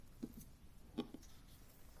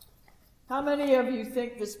How many of you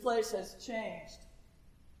think this place has changed?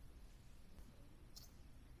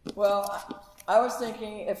 Well, I was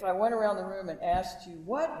thinking if I went around the room and asked you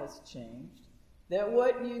what has changed, that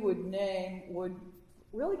what you would name would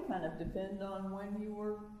really kind of depend on when you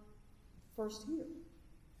were first here.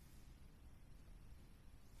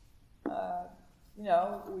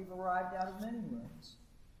 We've arrived out of many rooms.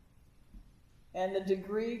 And the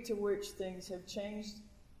degree to which things have changed,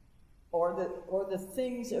 or the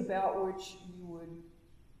things about which you would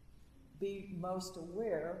be most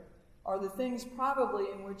aware, are the things probably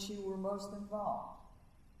in which you were most involved,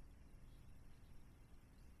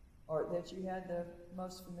 or that you had the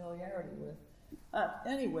most familiarity with.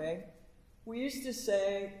 Anyway, we used to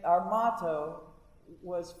say our motto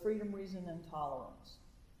was freedom, reason, and tolerance.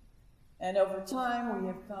 And over time, we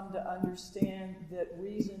have come to understand that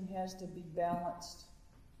reason has to be balanced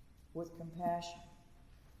with compassion.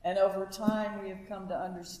 And over time, we have come to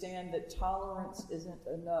understand that tolerance isn't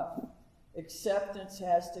enough. Acceptance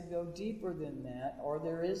has to go deeper than that, or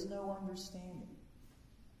there is no understanding.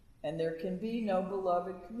 And there can be no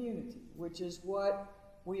beloved community, which is what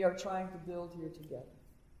we are trying to build here together.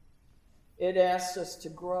 It asks us to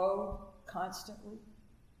grow constantly.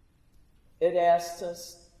 It asks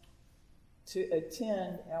us to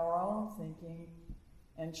attend our own thinking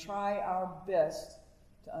and try our best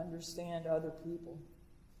to understand other people.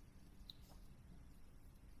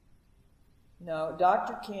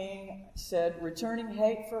 Dr. King said, returning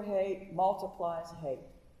hate for hate multiplies hate,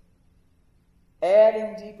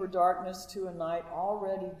 adding deeper darkness to a night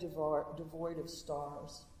already devoid of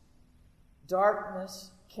stars.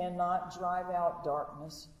 Darkness cannot drive out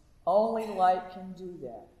darkness. Only light can do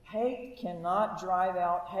that. Hate cannot drive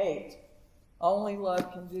out hate. Only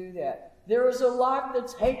love can do that. There is a lot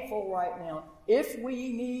that's hateful right now. If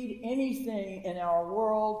we need anything in our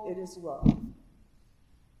world, it is love.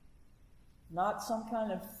 Not some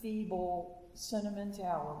kind of feeble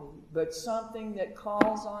sentimentality, but something that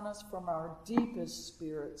calls on us from our deepest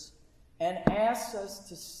spirits and asks us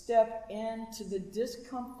to step into the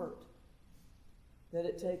discomfort that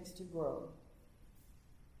it takes to grow.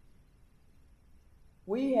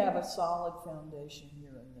 We have a solid foundation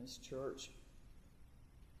here in this church.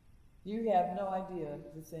 You have no idea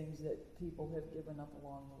the things that people have given up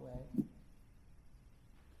along the way.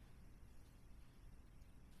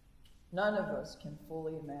 None of us can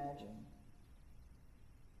fully imagine.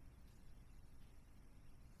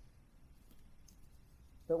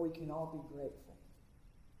 But we can all be grateful.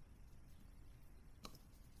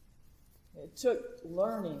 It took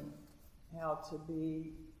learning how to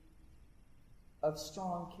be of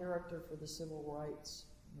strong character for the civil rights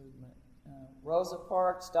movement. Rosa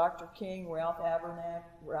Parks, Dr. King, Ralph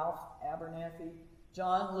Abernathy,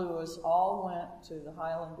 John Lewis all went to the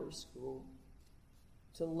Highlander School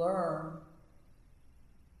to learn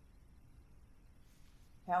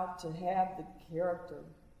how to have the character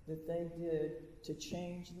that they did to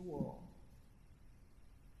change the world.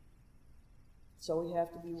 So we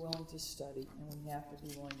have to be willing to study, and we have to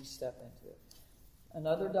be willing to step into it.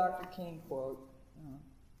 Another Dr. King quote,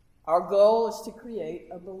 our goal is to create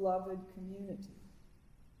a beloved community.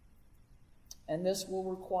 And this will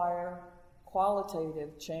require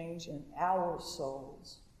qualitative change in our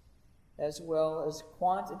souls, as well as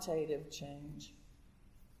quantitative change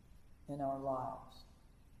in our lives.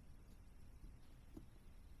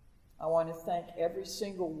 I want to thank every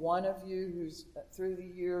single one of you who's, through the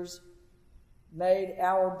years, made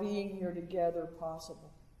our being here together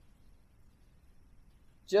possible.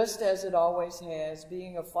 Just as it always has,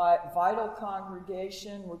 being a vital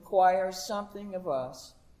congregation requires something of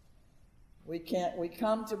us. We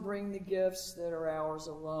come to bring the gifts that are ours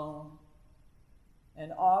alone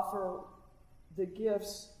and offer the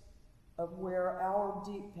gifts of where our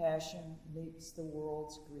deep passion meets the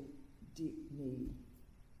world's deep need.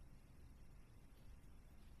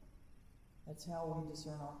 That's how we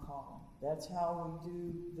discern our calling. That's how we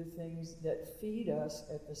do the things that feed us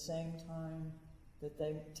at the same time that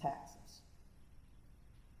they tax us.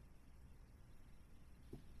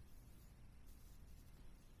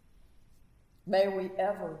 May we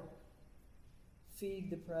ever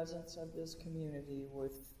feed the presence of this community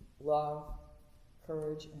with love,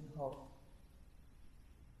 courage, and hope,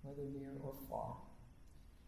 whether near or far.